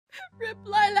Rip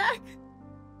Lilac.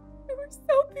 You were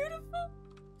so beautiful.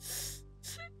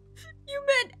 You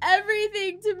meant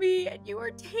everything to me, and you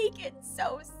were taken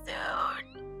so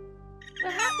soon.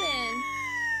 What happened?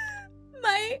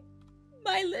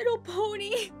 My little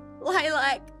pony,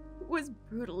 Lilac, was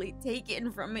brutally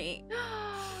taken from me.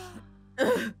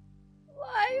 Lilac!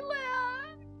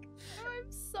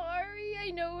 I'm sorry.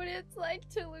 I know what it's like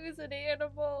to lose an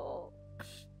animal.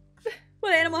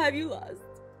 What animal have you lost?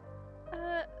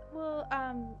 Well,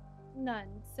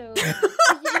 none. So,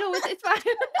 you know what? It's fine.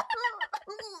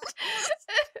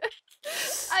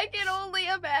 I can only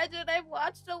imagine. I've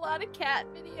watched a lot of cat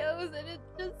videos, and it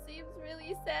just seems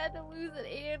really sad to lose an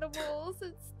animals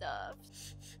and stuff.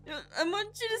 I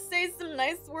want you to say some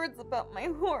nice words about my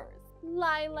horse.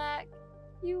 Lilac,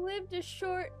 you lived a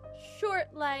short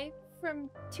life from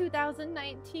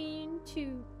 2019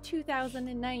 to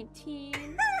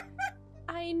 2019.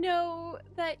 I know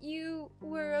that you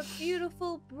were a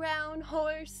beautiful brown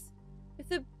horse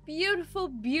with a beautiful,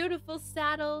 beautiful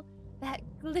saddle that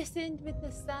glistened with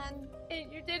the sun,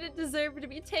 and you didn't deserve to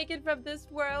be taken from this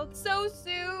world so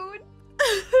soon.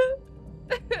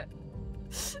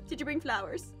 Did you bring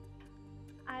flowers?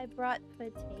 I brought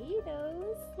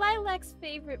potatoes. Lilac's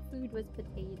favorite food was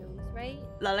potatoes, right?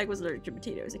 Lilac was allergic to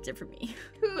potatoes, except for me.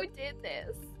 Who did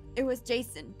this? It was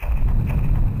Jason.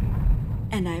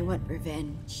 And I want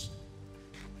revenge.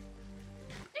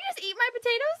 Did you just eat my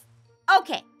potatoes?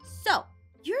 Okay, so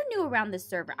you're new around this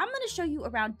server. I'm gonna show you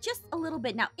around just a little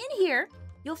bit. Now, in here,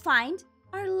 you'll find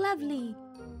our lovely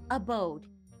abode.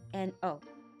 And oh,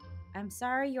 I'm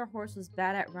sorry your horse was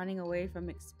bad at running away from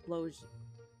explosion.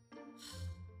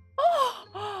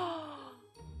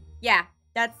 Yeah,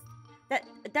 that's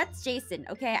Jason,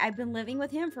 okay? I've been living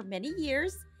with him for many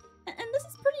years, and this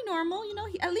is pretty normal, you know?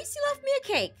 At least he left me a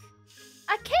cake.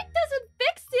 A cake doesn't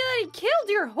fix that he killed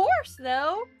your horse,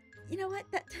 though. You know what?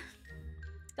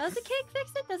 Does a cake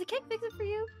fix it? Does a cake fix it for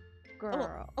you?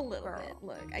 Girl. A little bit.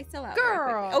 Look, I sell out.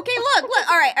 Girl. Okay, look.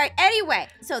 All right. Anyway,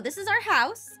 so this is our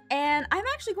house, and I'm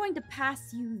actually going to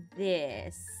pass you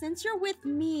this. Since you're with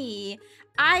me,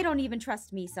 I don't even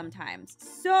trust me sometimes.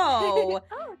 So, Oh,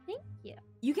 thank you.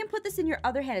 you can put this in your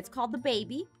other hand. It's called the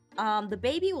baby. The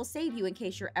baby will save you in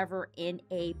case you're ever in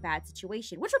a bad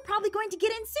situation, which we're probably going to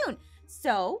get in soon.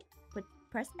 So,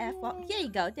 press F. Well, here you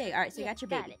go. There. All right, so you got your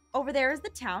baby. Got it. Over there is the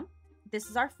town. This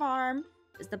is our farm.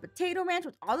 This is the potato ranch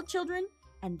with all the children.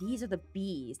 And these are the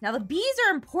bees. Now, the bees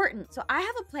are important. So I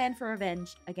have a plan for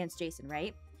revenge against Jason,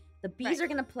 right? The bees are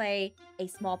going to play a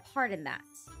small part in that.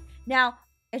 Now,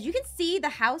 as you can see, the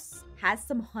house has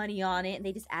some honey on it. And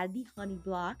they just added the honey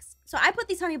blocks. So I put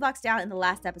these honey blocks down in the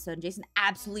last episode. And Jason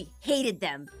absolutely hated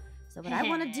them. So what I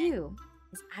want to do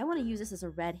is I want to use this as a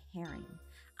red herring.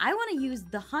 I want to use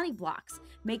the honey blocks,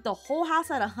 make the whole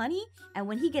house out of honey, and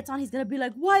when he gets on, he's going to be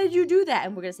like, why did you do that?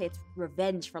 And we're going to say it's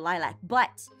revenge for Lilac.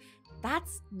 But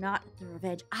that's not the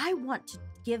revenge. I want to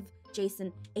give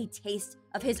Jason a taste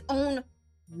of his own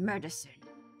medicine,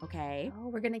 okay? Oh,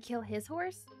 we're gonna kill his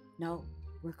horse? No,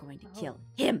 we're going to kill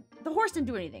him. The horse didn't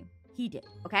do anything. He did,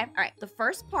 okay? All right, the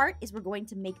first part is we're going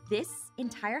to make this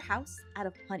entire house out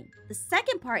of honey. The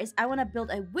second part is I want to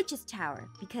build a witch's tower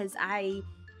because I've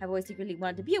always secretly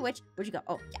wanted to be a witch. Where'd you go?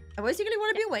 Oh, yeah. I've always secretly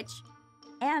wanted to be a witch.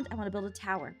 And I want to build a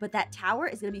tower. But that tower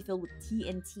is going to be filled with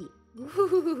TNT.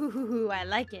 Ooh, I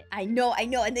like it. I know.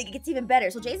 And it gets even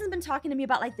better. So Jason's been talking to me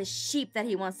about, like, the sheep that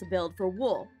he wants to build for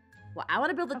wool. Well, I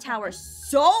want to build a tower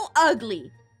so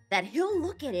ugly that he'll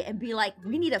look at it and be like,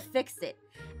 we need to fix it.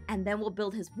 And then we'll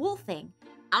build his wool thing.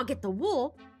 I'll get the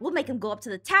wool. We'll make him go up to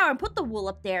the tower and put the wool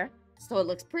up there so it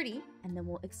looks pretty. And then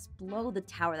we'll explode the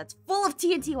tower that's full of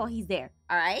TNT while he's there.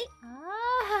 All right?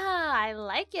 Ah, I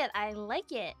like it. I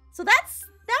like it. So that's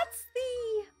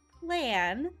the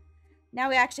plan. Now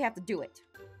we actually have to do it.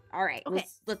 All right. Okay.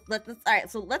 All right.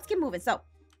 So let's get moving. So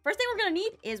first thing we're gonna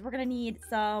need is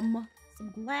some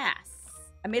glass.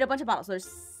 I made a bunch of bottles. So there's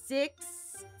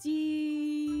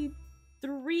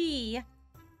 63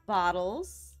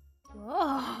 bottles.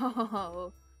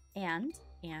 Whoa. And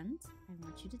I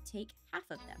want you to take half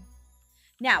of them.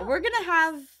 Now,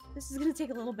 this is going to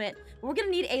take a little bit, but we're going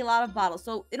to need a lot of bottles.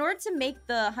 So in order to make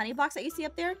the honey blocks that you see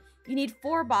up there, you need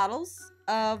 4 bottles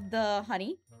of the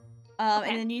honey. And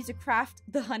then you need to craft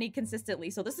the honey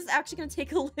consistently. So this is actually going to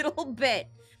take a little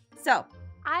bit. So.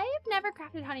 I've never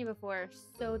crafted honey before,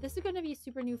 so this is going to be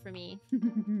super new for me.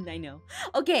 I know.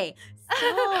 Okay.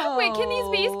 So. Wait, can these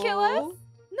bees kill us?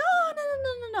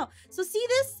 No. So see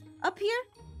this up here?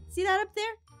 See that up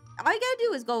there? All you gotta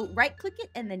do is go right-click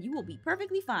it, and then you will be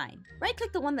perfectly fine.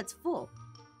 Right-click the one that's full.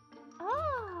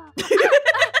 Oh.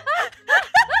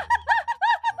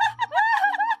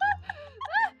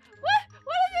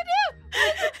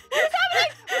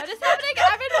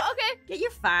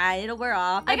 fine. It'll wear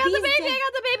off. I got the baby. I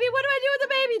got the baby. What do I do with the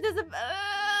baby? Does it?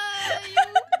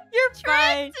 You're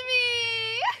fine. Tricked me.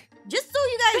 Just so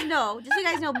you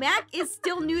guys know, Mac is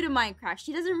still new to Minecraft.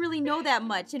 She doesn't really know that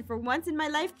much. And for once in my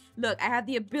life, look, I have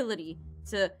the ability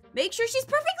to make sure she's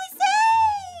perfectly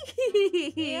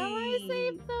safe. Am I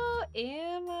safe though?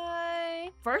 Am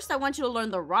I? First, I want you to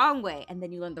learn the wrong way, and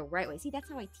then you learn the right way. See, that's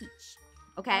how I teach.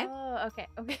 Okay? Oh, okay.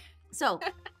 Okay. So,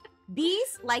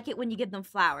 bees like it when you give them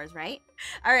flowers, right?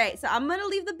 All right, so I'm going to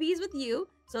leave the bees with you.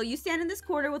 So you stand in this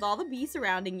corner with all the bees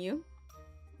surrounding you.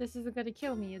 This isn't going to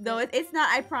kill me, is No, it? it's not,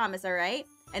 I promise, all right?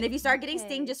 And if you start getting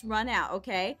sting, just run out,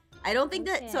 okay? I don't think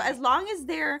that... So as long as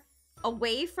they're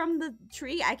away from the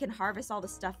tree, I can harvest all the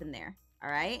stuff in there,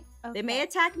 all right? Okay. They may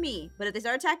attack me, but if they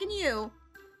start attacking you,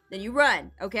 then you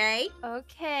run, okay?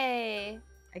 Okay.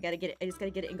 I gotta get it. I just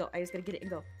gotta get it and go. I just gotta get it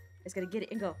and go. I just gotta get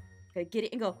it and go. Gotta get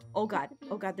it and go. Oh god.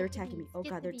 Oh god, they're attacking me. Oh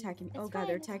god, they're attacking me. Oh god,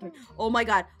 they're attacking me. Oh my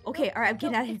god. Okay, all right, I'm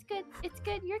getting out of here. It's good. It's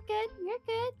good. You're good. You're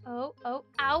good. Oh, oh,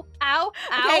 ow, ow,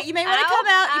 ow. Okay, you may want to come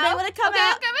out. You may want to come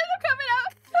out. Okay, I'm coming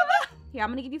out. Here, I'm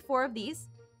gonna give you 4 of these.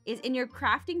 Is in your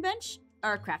crafting bench,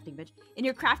 or crafting bench. In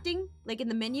your crafting, like in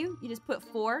the menu, you just put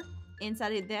 4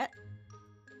 inside of that.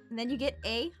 And then you get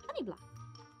a honey block.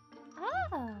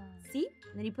 Ah. See?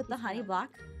 And then you put the honey block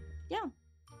down.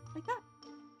 Like that.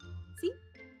 See?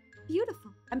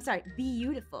 Beautiful. I'm sorry,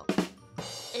 beautiful.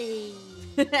 Hey.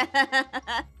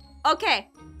 Okay,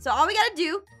 so all we gotta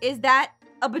do is that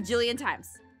a bajillion times.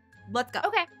 Let's go.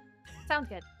 Okay. Sounds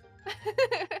good.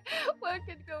 What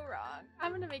could go wrong?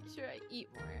 I'm gonna make sure I eat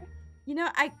more. You know,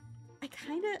 I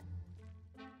kind of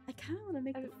want to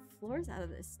make the floors out of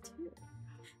this too.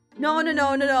 No.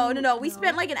 We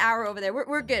spent like an hour over there.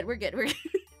 We're good. We're good.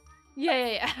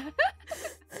 Yeah.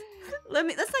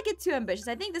 Let's not get too ambitious.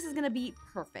 I think this is gonna be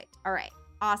perfect. All right.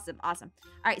 Awesome. All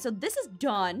right, so this is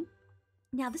done.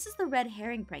 Now, this is the red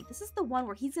herring prank. This is the one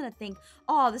where he's gonna think,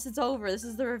 oh, this is over. This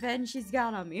is the revenge she's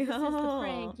got on me. This is the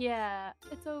prank. Yeah,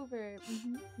 it's over.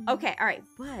 Okay, all right.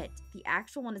 But the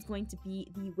actual one is going to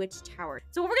be the witch tower.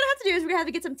 So what we're gonna have to do is we're gonna have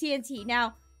to get some TNT.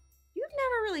 Now, you've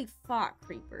never really fought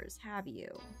creepers, have you?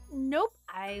 Nope.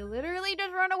 I literally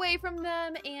just run away from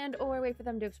them or wait for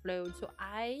them to explode. So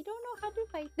I don't know how to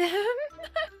fight them.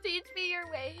 Teach me your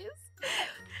ways.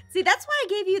 See, that's why I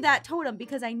gave you that totem,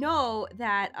 because I know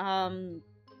that I'm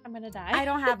gonna die. I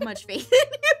don't have much faith in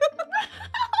you.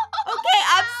 Okay,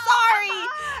 I'm sorry.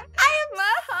 I am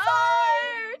my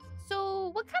heart. So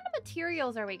what kind of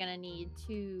materials are we gonna need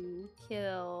to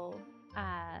kill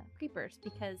creepers?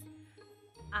 Because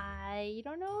I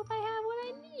don't know if I have what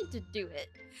I need to do it.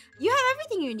 You have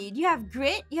everything you need. You have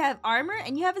grit, you have armor,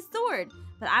 and you have a sword.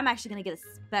 But I'm actually gonna get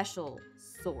a special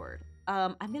sword.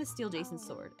 I'm gonna steal Jason's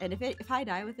sword, and if I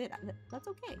die with it, that's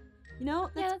okay. You know,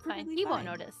 that's fine. He won't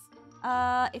notice.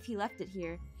 If he left it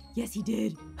here. Yes, he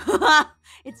did.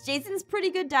 It's Jason's pretty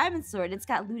good diamond sword. It's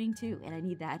got looting too, and I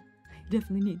need that. I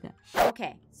definitely need that.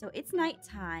 Okay, so it's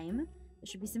nighttime. There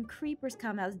should be some creepers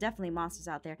coming out. There's definitely monsters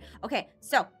out there. Okay,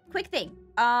 so quick thing.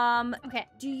 Okay.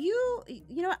 Do you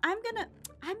know what? I'm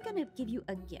gonna give you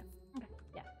a gift. Okay.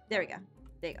 Yeah. There we go.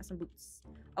 There you go. Some boots.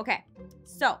 Okay.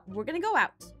 So we're gonna go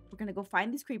out. We're gonna go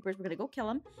find these creepers. We're gonna go kill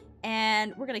them,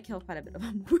 and we're gonna kill quite a bit of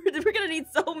them. We're gonna need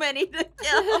so many to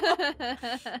kill.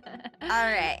 All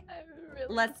right. Really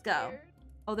Let's scared. go.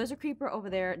 Oh, there's a creeper over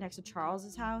there next to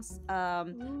Charles's house. All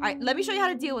right. Let me show you how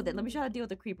to deal with it. Let me show you how to deal with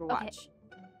the creeper. Okay. Watch.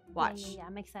 Watch. Yeah,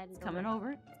 I'm excited. It's coming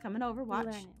over. It's coming over.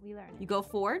 Watch. We learn it. You go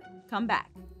forward, come back.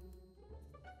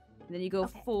 And then you go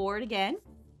forward again.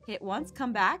 Hit once,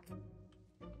 come back.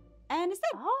 And it's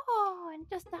dead. Oh, and it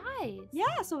just dies.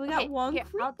 Yeah, so we got one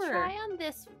creeper. I'll try on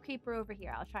this creeper over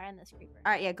here. I'll try on this creeper.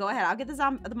 All right, yeah, go ahead. I'll get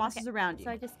the monsters around you.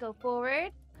 So I just go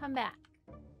forward, come back.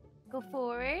 Go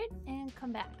forward and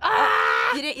come back.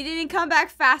 Ah! You didn't come back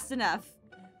fast enough.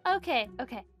 Okay. All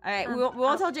right, we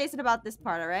won't tell Jason about this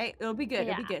part, all right? It'll be good.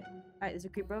 Yeah. It'll be good. All right, there's a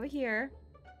creeper over here.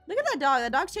 Look at that dog.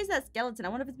 That dog's chasing that skeleton. I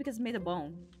wonder if it's because it's made of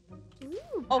bone.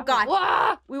 Ooh, Oh, God.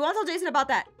 Whoa! We won't tell Jason about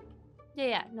that.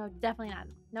 Yeah. No, definitely not.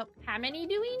 Nope. How many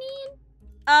do we need?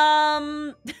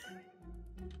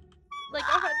 Like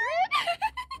 100?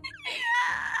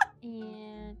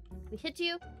 And we hit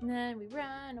you, and then we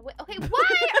run away. Okay, why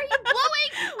are you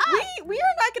blowing up? We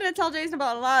are not going to tell Jason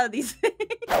about a lot of these things.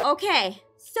 Okay,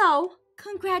 so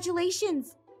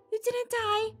congratulations. You didn't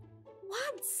die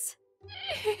once.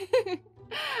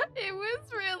 It was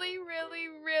really, really,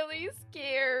 really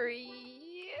scary.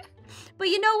 But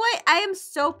you know what? I am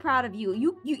so proud of you.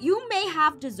 You may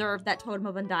have deserved that totem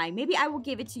of undying. Maybe I will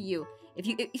give it to you. If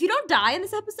you don't die in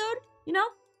this episode, you know,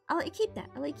 I'll let you keep that.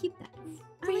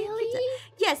 Really?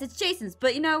 Yes, it's Jason's,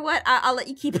 but you know what? I'll let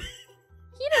you keep it.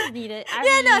 He doesn't need it.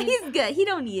 No, he's good. He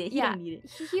don't need it. He don't need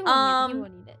it. He won't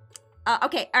need it.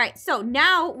 Okay, all right. So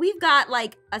now we've got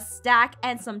like a stack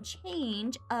and some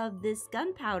change of this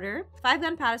gunpowder. 5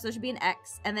 gunpowder, so it should be an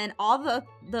X. And then all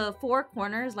the 4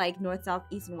 corners, like north, south,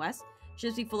 east, and west, should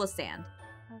just be full of sand.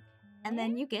 Okay. And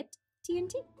then you get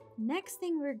TNT. Next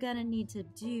thing we're gonna need to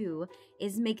do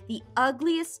is make the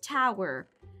ugliest tower.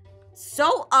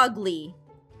 So ugly,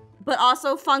 but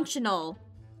also functional,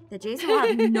 that Jason will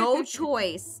have no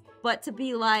choice but to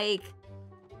be like,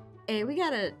 hey, we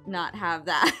gotta not have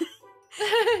that.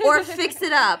 Or fix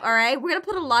it up, all right? We're gonna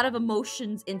put a lot of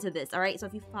emotions into this, all right? So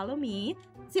if you follow me,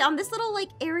 see on this little like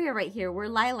area right here where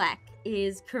Lilac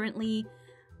is currently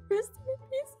resting in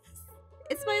pieces.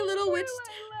 It's my little witch.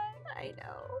 I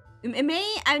know.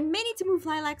 I may need to move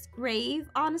Lilac's grave,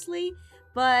 honestly,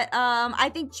 but I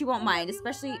think she won't mind,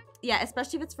 especially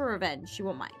if it's for revenge. She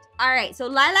won't mind. All right, so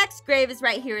Lilac's grave is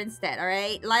right here instead, all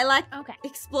right? Lilac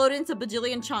exploded into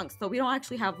bajillion chunks, so we don't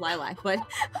actually have Lilac, but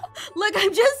look,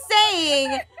 I'm just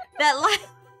saying that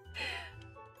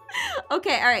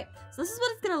Okay, all right. So this is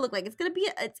what it's going to look like. It's going to be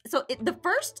the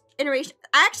first iteration.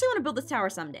 I actually want to build this tower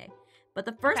someday, but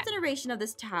the first iteration of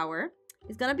this tower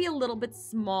is going to be a little bit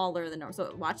smaller than normal.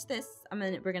 So watch this.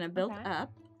 We're going to build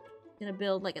up. Gonna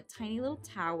build like a tiny little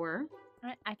tower. All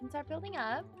right, I can start building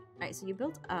up. All right, so you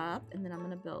build up, and then I'm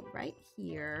gonna build right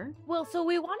here. Well, so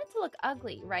we want it to look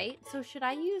ugly, right? So should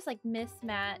I use like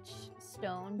mismatched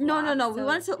stone blocks? No. We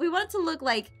want it to look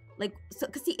like so.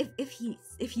 Cause see, if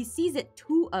he sees it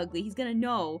too ugly, he's gonna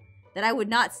know that I would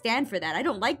not stand for that. I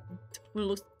don't like when it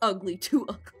looks ugly, too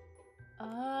ugly.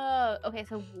 Oh, okay.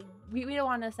 So we don't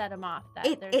want to set him off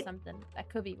that there's something that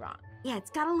could be wrong. Yeah,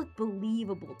 it's gotta look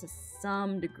believable to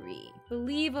some degree.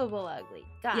 Believable ugly.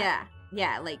 Got it.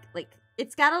 Yeah, like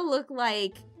it's gotta look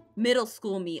like middle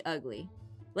school me ugly.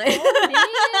 Like okay,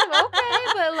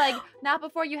 but like not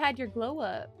before you had your glow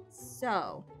up.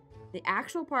 So, the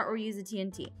actual part where we use the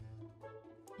TNT.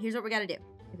 Here's what we gotta do.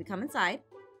 If we come inside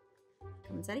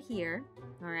of here,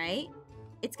 all right?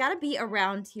 It's gotta be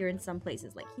around here in some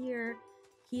places, like here.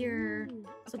 Ooh,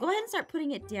 So go ahead and start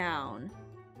putting it down.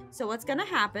 So what's gonna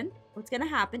happen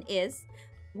is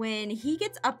when he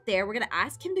gets up there, we're gonna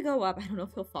ask him to go up. I don't know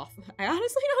if he'll fall for it. I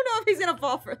honestly don't know if he's gonna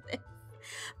fall for this.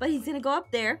 But he's gonna go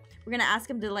up there. We're gonna ask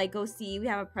him to like go see. We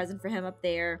have a present for him up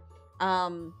there.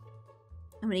 And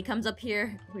when he comes up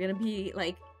here, we're gonna be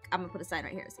like, I'm gonna put a sign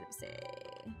right here. It's gonna say,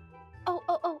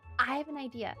 Oh, I have an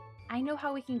idea. I know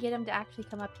how we can get him to actually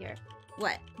come up here.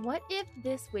 what? What if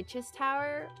this witch's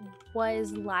tower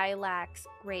was Lilac's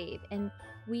grave and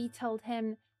we told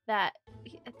him that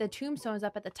the tombstone's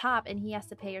up at the top and he has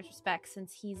to pay his respects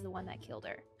since he's the one that killed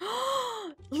her?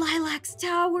 Lilac's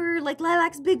tower, like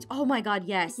Lilac's big. Oh my God,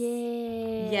 yes.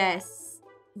 Yeah. Yes.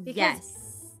 Because yes.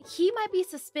 He might be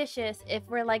suspicious if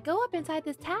we're like, go up inside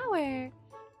this tower.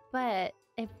 But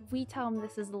if we tell him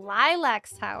this is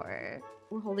Lilac's tower.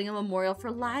 We're holding a memorial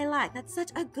for Lilac. That's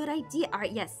such a good idea. All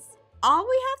right, yes. All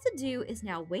we have to do is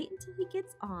now wait until he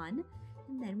gets on,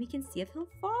 and then we can see if he'll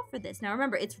fall for this. Now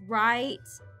remember, it's right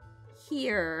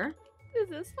here. Is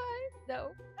this fine?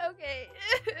 No. Okay.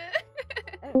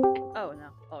 Oh no.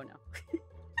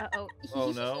 Uh-oh.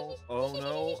 Oh no. Oh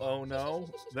no. Oh no.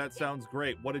 That sounds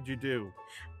great. What did you do?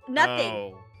 Nothing.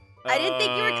 Oh. I didn't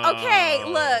think you were. Okay,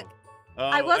 look. Oh,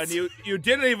 I was. and you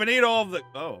didn't even eat all of the.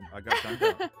 Oh, I got time.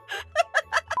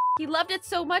 He loved it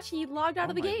so much he logged out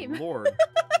of the game. Lord.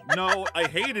 No, I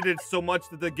hated it so much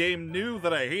that the game knew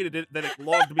that I hated it that it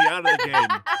logged me out of the game.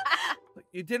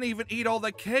 You didn't even eat all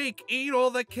the cake. Eat all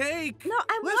the cake. No,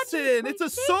 I'm Listen, it's a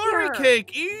sorry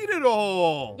cake. Eat it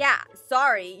all. Yeah,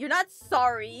 sorry. You're not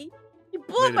sorry. You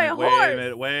blew up my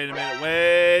horse. Wait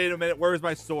a minute. Where's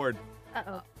my sword?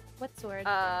 Uh-oh. What sword?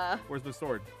 Where's the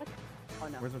sword? What? Oh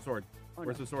no. Where's my sword? Oh,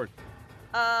 Where's the sword?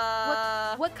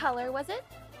 What color was it?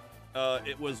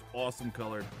 It was awesome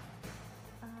colored.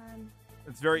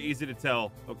 It's very easy to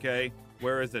tell, okay?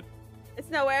 Where is it? It's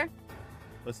nowhere.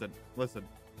 Listen.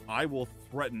 I will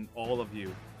threaten all of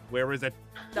you. Where is it?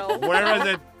 No. Where is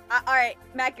it? All right,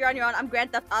 Mac, you're on your own. I'm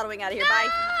Grand Theft Autoing out of here. No!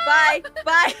 Bye.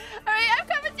 Bye. All right, I'm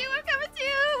coming to you.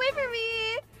 Wait for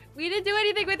me. We didn't do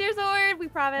anything with your sword. We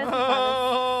promise.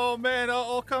 Oh, man,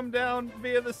 I'll come down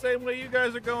via the same way you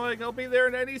guys are going. I'll be there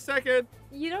in any second.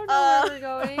 You don't know where we're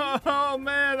going. Oh,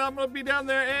 man, I'm going to be down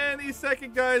there any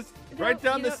second, guys. Right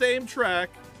down the same track.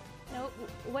 No,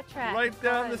 what track? Right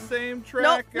down the same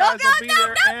track, No, guys. I'll be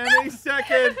there any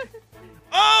second.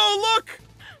 Oh, look!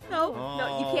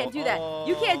 No, you can't do that.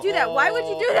 You can't do that. Why would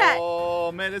you do that?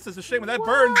 Oh, man, this is a shame. That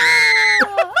burns.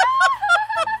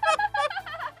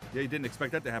 Yeah, you didn't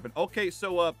expect that to happen. Okay,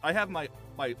 so I have my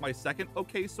second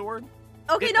okay sword.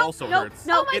 Okay, It no, also no, hurts.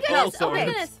 no. Oh my It goodness! also Oh my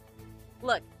hurts. goodness!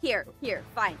 Look, here,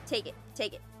 fine, take it.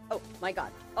 Oh my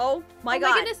god. Oh my Oh god.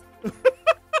 my goodness!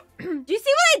 Do you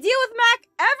see what I deal with Mac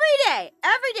every day?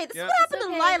 Every day. This Yeah. is what happened It's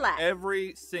to okay. Lilac.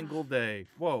 Every single day.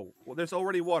 Whoa. Well, there's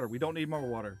already water. We don't need more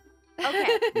water.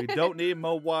 Okay. We don't need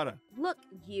more water. Look,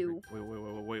 you.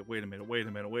 Wait a minute. Wait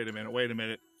a minute. Wait a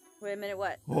minute,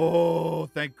 what? Oh,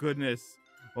 thank goodness.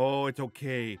 Oh, it's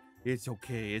okay. It's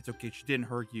okay. She didn't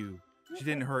hurt you. She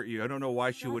didn't hurt you. I don't know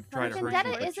why she would try to hurt you.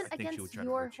 Vendetta but isn't I think she would against try to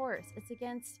your hurt you. horse. It's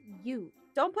against you.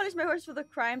 Don't punish my horse for the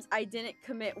crimes I didn't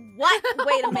commit. What?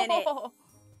 Wait a minute.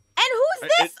 And who's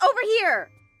this over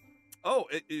here? Oh,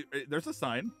 there's a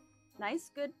sign. Nice,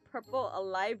 good, purple,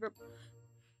 alive.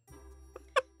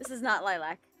 This is not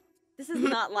Lilac. This is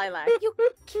not Lilac. You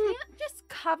can't just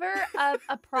cover up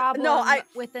a problem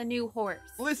with a new horse.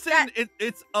 Listen,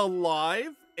 it's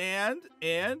alive and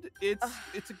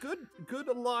it's a good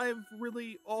alive,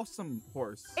 really awesome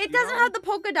horse. It you doesn't know? have the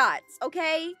polka dots,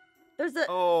 okay? There's a...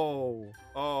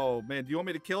 Oh, man. Do you want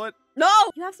me to kill it? No!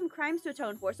 You have some crimes to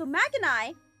atone for. So Mac and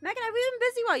I, we've been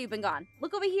busy while you've been gone.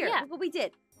 Look over here. Yeah. Look what we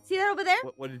did. See that over there?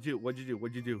 What did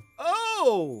you do?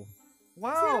 Oh!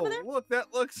 Wow. over there? Look,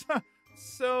 that looks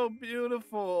so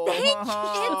beautiful.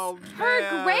 Oh, It's her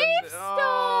man. gravestone.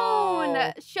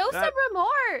 Oh, Show some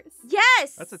remorse.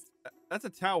 Yes! that's a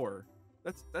tower.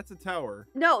 That's a tower.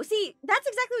 No, see, that's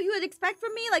exactly what you would expect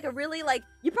from me. Like a really,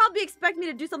 you probably expect me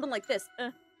to do something like this.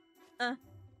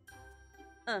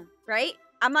 Right?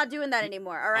 I'm not doing that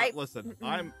anymore, all right? Listen,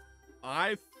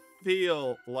 I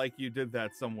feel like you did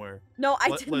that somewhere. No, I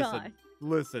did listen, not.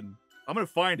 Listen, I'm gonna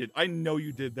find it. I know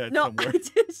you did that No, somewhere. I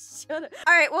just shut up.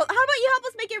 All right, well, how about you help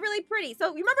us make it really pretty? So,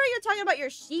 remember how you were talking about your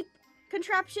sheep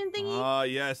contraption thingy? Ah,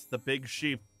 yes, the big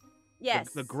sheep.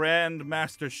 Yes. The Grand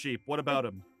Master sheep. What about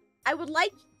him? I would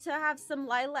like to have some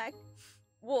lilac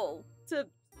wool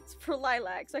for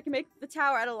lilac, so I can make the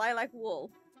tower out of lilac wool.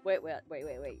 Wait.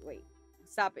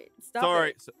 Stop it.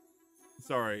 Sorry.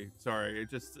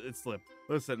 It slipped.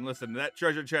 Listen. That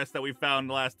treasure chest that we found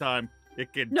last time,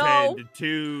 it contained No.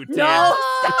 2 No! TNT.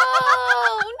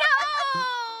 Oh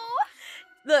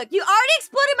no! Look, you already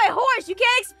exploded my horse. You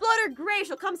can't explode her grave.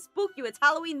 She'll come spook you. It's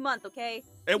Halloween month, okay?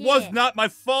 It was not my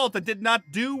fault. I did not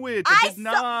do it. I did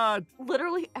not.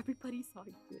 Literally, everybody saw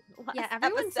you do it. in the last Yeah,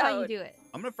 everyone saw you episode. do it.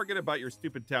 I'm gonna forget about your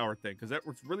stupid tower thing because that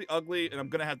was really ugly, and I'm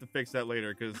gonna have to fix that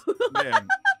later. Because man,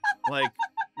 like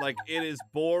it is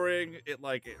boring. It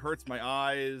hurts my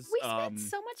eyes. We spent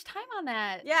so much time on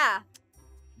that. Yeah.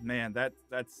 Man,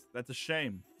 that's a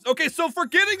shame. Okay, so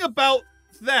forgetting about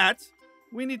that,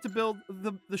 we need to build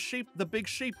the sheep, the big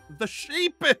sheep, the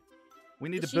sheep. We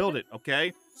need to build it,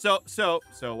 okay? So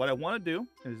what I want to do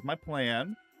is my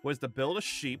plan was to build a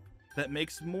sheep that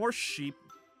makes more sheep,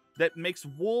 that makes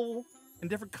wool and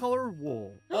different colored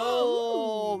wool.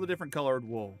 All the different colored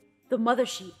wool. The mother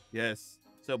sheep. Yes.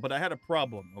 So, but I had a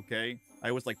problem, okay?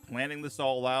 I was planning this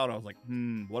all out. I was like,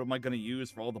 what am I gonna use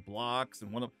for all the blocks,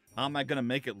 and how am I gonna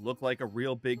make it look like a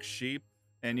real big sheep?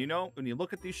 And you know, when you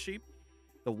look at these sheep,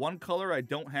 the one color I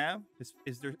don't have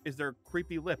is their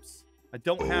creepy lips. I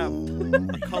don't have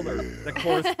a color that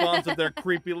corresponds with their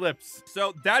creepy lips.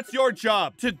 So that's your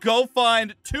job, to go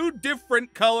find 2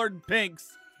 different colored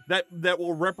pinks that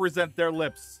will represent their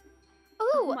lips. Ooh,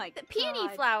 Oh my the peony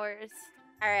God. flowers.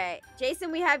 All right,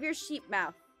 Jason, we have your sheep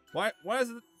mouth. Why does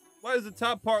the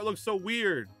top part look so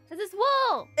weird? Cause it's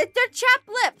wool. They're chapped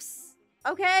lips,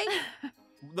 okay?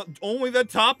 Only the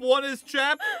top one is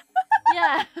chapped?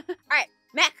 Yeah. All right,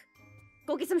 Mac,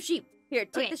 go get some sheep. Here,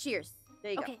 take Okay. the shears.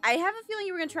 There you Okay. go. I have a feeling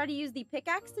you were gonna try to use the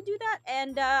pickaxe to do that,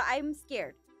 and I'm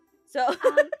scared. So.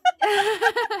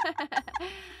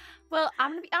 Well,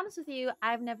 I'm gonna be honest with you.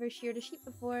 I've never sheared a sheep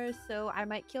before, so I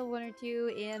might kill 1 or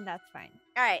 2, and that's fine.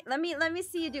 All right, let me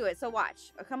see you do it. So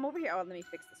watch. Come over here. Oh, let me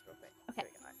fix this real quick. Okay.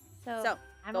 There we go. So, So,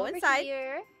 I'm go over inside.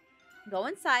 here. Go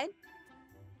inside.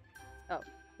 Oh,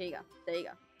 here you go. There you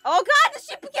go. Oh God, the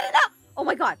sheep are getting out. Oh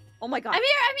my God. Oh my God. I'm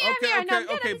here. Okay, No, I'm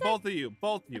good, okay, I'm good. both of you.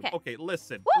 Okay. Okay,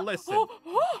 listen. Woo!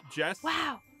 Jess,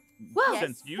 Wow. Whoa.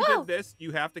 since you Whoa. did this,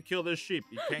 you have to kill this sheep.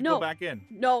 You can't No. go back in.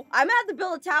 No, I'm gonna have to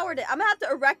build a tower. I'm gonna have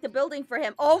to erect a building for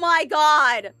him. Oh my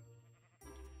God.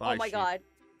 Bye, Oh my sheep. God.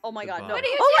 Oh my God. No. Goodbye. What are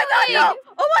you Oh my God. doing? No.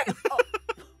 Oh my God. Oh.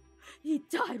 He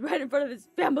died right in front of his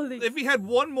family. If he had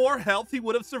 1 more health, he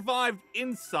would have survived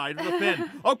inside of the pen.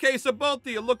 Okay, so both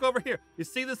of you, look over here. You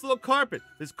see this little carpet?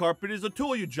 This carpet is a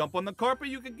tool. You jump on the carpet,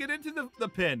 you can get into the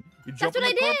pen. You jump That's on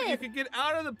what the I carpet, you did. can get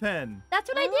out of the pen. That's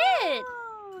what I did.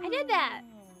 I did that.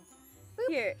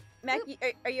 Here, Mac,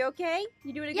 are you okay?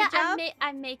 You doing a Yeah, good job?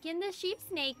 I'm making the sheep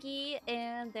snaky,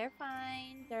 and they're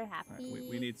fine. They're happy. All right,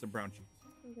 we need some brown sheep.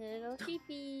 Little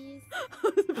sheepies.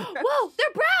 Whoa,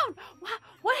 they're brown!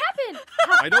 What happened?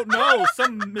 I don't know.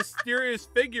 Some mysterious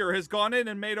figure has gone in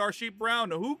and made our sheep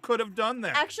brown. Who could have done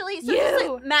that? Actually, so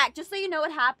You! Mac, just so you know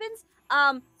what happens.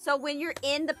 So when you're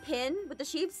in the pin with the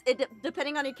sheeps,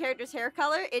 depending on your character's hair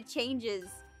color, it changes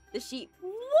the sheep.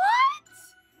 What?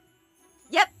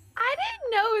 Yep. I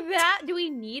didn't know that. Do we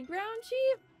need brown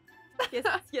sheep?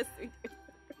 Yes, we do.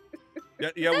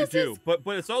 Yeah, we This do. is But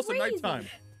it's also crazy. nighttime.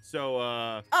 So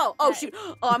Oh, shoot.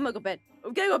 Oh, I'm gonna go to bed.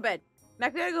 I'm gonna go to bed.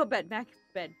 Mac, we gotta go to bed. Mac,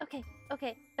 bed.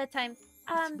 Okay, bedtime.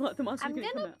 The monster's I'm gonna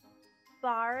come gonna out.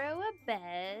 borrow a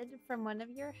bed from one of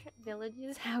your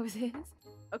village's houses.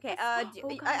 Okay, Oh, I'll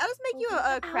just make you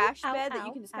a crash bed that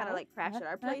you can just kind of like crash at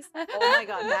our place. Oh my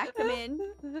god, Mac, come in.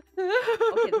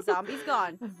 Okay, the zombie's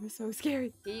gone. I'm so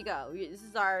scary. Here you go. This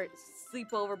is our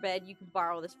sleepover bed. You can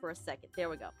borrow this for a second. There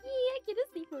we go. Yeah, get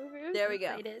a sleepover. I'm There so we go.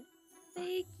 excited.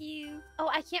 Thank you. Oh,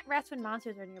 I can't rest when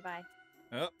monsters are nearby.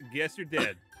 oh, guess you're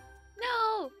dead.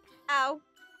 No. Ow.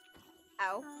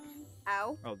 Ow. Um,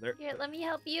 Ow. Oh, there. Here, let me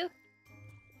help you.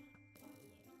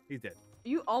 He's dead.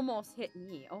 You almost hit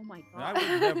me. Oh my I god.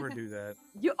 would never do that.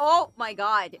 Oh my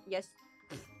god. Yes.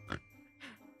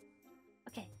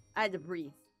 Okay. I had to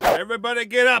breathe. Everybody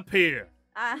get up here.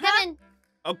 Coming.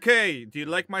 Okay, do you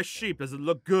like my sheep? Does it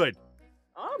look good?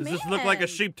 Oh Does man. this look like a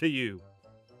sheep to you?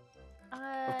 Uh,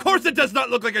 Of course it does not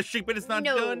look like a sheep, and it's not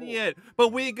No. done yet. But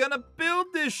we're gonna build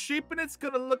this sheep, and it's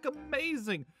gonna look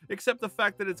amazing. Except the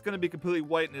fact that it's gonna be completely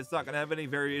white, and it's not gonna have any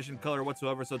variation color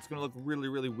whatsoever, so it's gonna look really,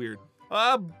 really weird.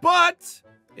 But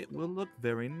it will look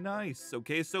very nice.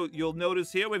 Okay, so you'll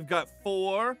notice here we've got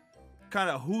 4 kind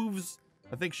of hooves.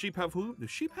 I think sheep have hooves. Do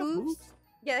sheep have Hooves? hooves?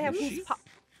 Yeah, they have Do hooves. sheep?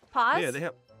 Pause. Yeah, they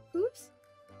have. Hooves.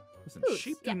 Listen, Hooves,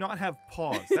 sheep yeah. do not have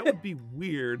paws. That would be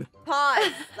weird.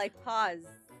 Pause. Like pause.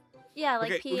 Yeah,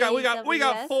 like Okay, we got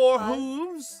PAWS, 4 pause.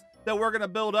 hooves that we're gonna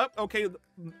build up. Okay,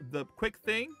 the quick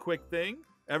thing.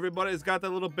 Everybody's got their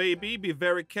little baby. Be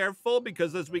very careful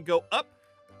because as we go up,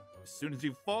 as soon as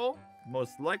you fall,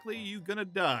 most likely you're gonna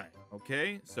die.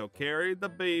 Okay, so carry the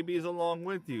babies along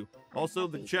with you. Also,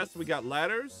 the chest, we got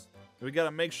ladders. We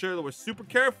gotta make sure that we're super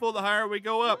careful the higher we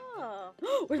go up.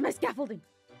 Oh. Where's my scaffolding?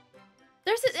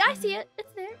 I see it.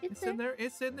 It's there. It's in there.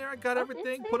 It's in there. I got Oh,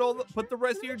 everything. it's Put the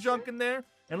rest of your junk in there,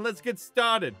 and let's get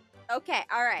started. Okay,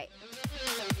 all right.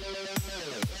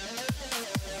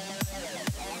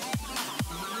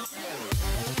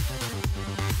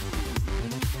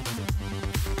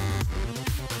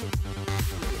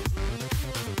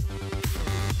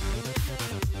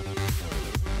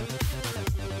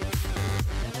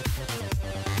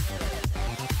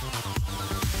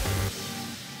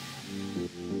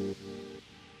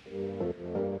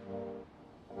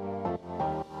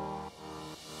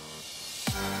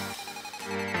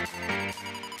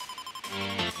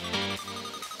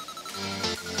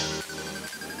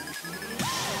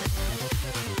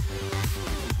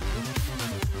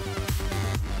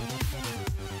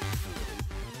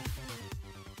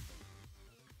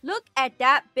 Look at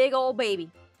that big old baby.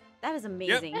 That is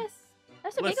amazing. Yes.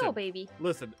 That's a big Listen. old baby.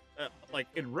 Listen, like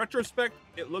in retrospect,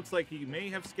 it looks like he may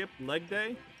have skipped leg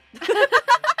day.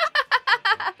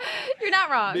 You're not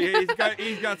wrong.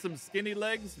 He's got some skinny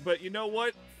legs, but you know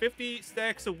what? 50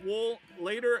 stacks of wool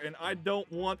later, and I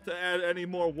don't want to add any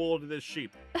more wool to this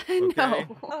sheep. Okay. No.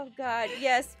 Oh God,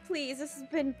 yes, please. This has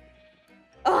been.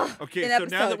 Ugh. Okay, an so now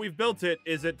episode. that we've built it,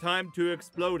 is it time to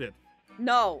explode it?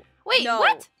 No. Wait, no.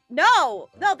 what? No,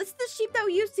 this is the sheep that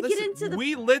we used to Listen, get into the.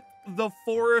 we lit the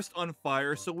forest on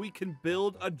fire so we can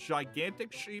build a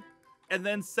gigantic sheep and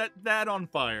then set that on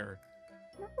fire.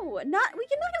 No, we're not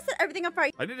gonna set everything on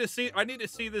fire. I need to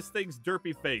see this thing's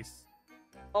derpy face.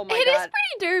 Oh my It is God.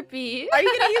 pretty derpy. Are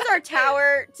you gonna use our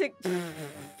tower to?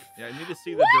 Yeah, I need to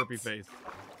see the derpy face.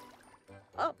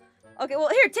 Okay, well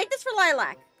here, take this for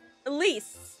Lilac. At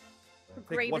least. Her Take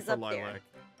grave what is for up lilac?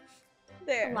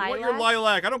 there. Lilac? What your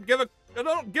lilac? I don't give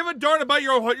a darn about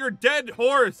your dead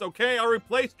horse. Okay, I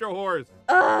replaced your horse.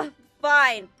 Ugh.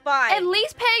 Fine. At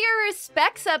least pay your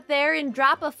respects up there and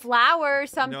drop a flower or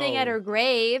something at No. her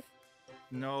grave.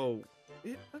 No,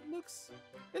 it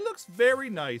looks very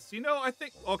nice. You know, I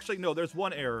think actually no. There's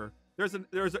one error. There's an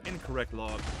incorrect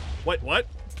log. What?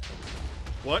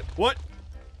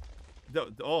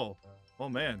 Oh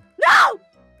man. No!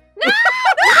 No!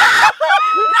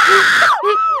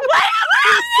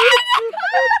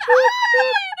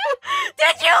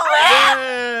 Did you live?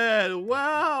 Yeah,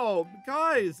 wow,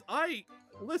 guys,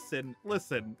 listen.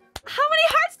 How many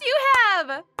hearts do you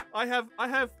have? I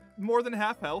have more than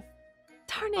half health.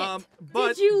 Darn it.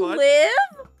 But Did you but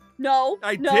live? No.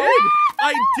 I no. did.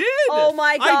 I did. Oh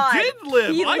my God. I did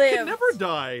live. He I lived. can never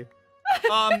die.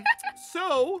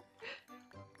 So,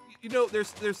 you know,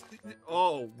 there's,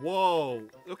 oh, whoa.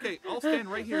 Okay, I'll stand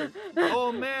right here.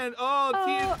 Oh, man. Oh,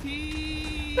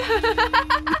 TNT.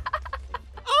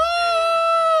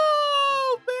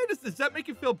 Oh, man. Does that make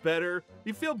you feel better?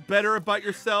 You feel better about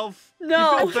yourself?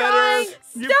 No. You feel better?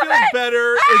 You feel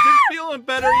better? Is it feeling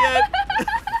better yet?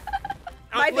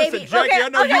 My Listen, baby. Jackie, Okay, I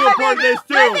know okay, you were my part of baby. this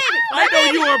too. My baby. I know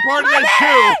you were part of this too.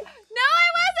 No, I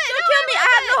wasn't. Don't kill me. I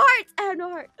have no heart. I have no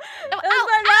heart. That was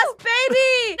my last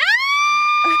baby.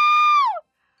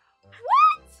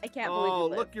 What? I can't believe Oh,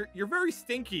 you look, you're very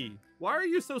stinky. Why are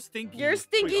you so stinky? You're Wait,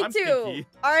 stinky I'm too. stinky.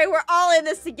 All right, we're all in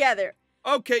this together.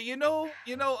 Okay, you know,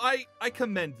 I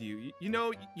commend you. You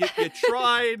know, you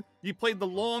tried. You played the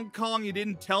long con. You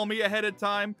didn't tell me ahead of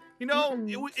time. You know,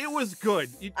 it was good.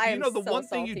 You I know, am the so one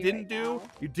thing you salty didn't right do, now.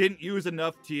 you didn't use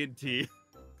enough TNT.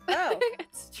 Oh,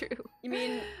 It's true. you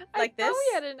mean I like thought this?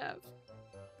 we had enough.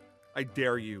 I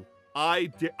dare you. I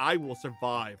will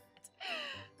survive.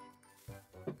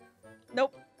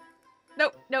 Nope.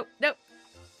 Nope, nope, nope.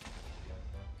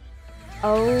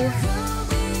 Oh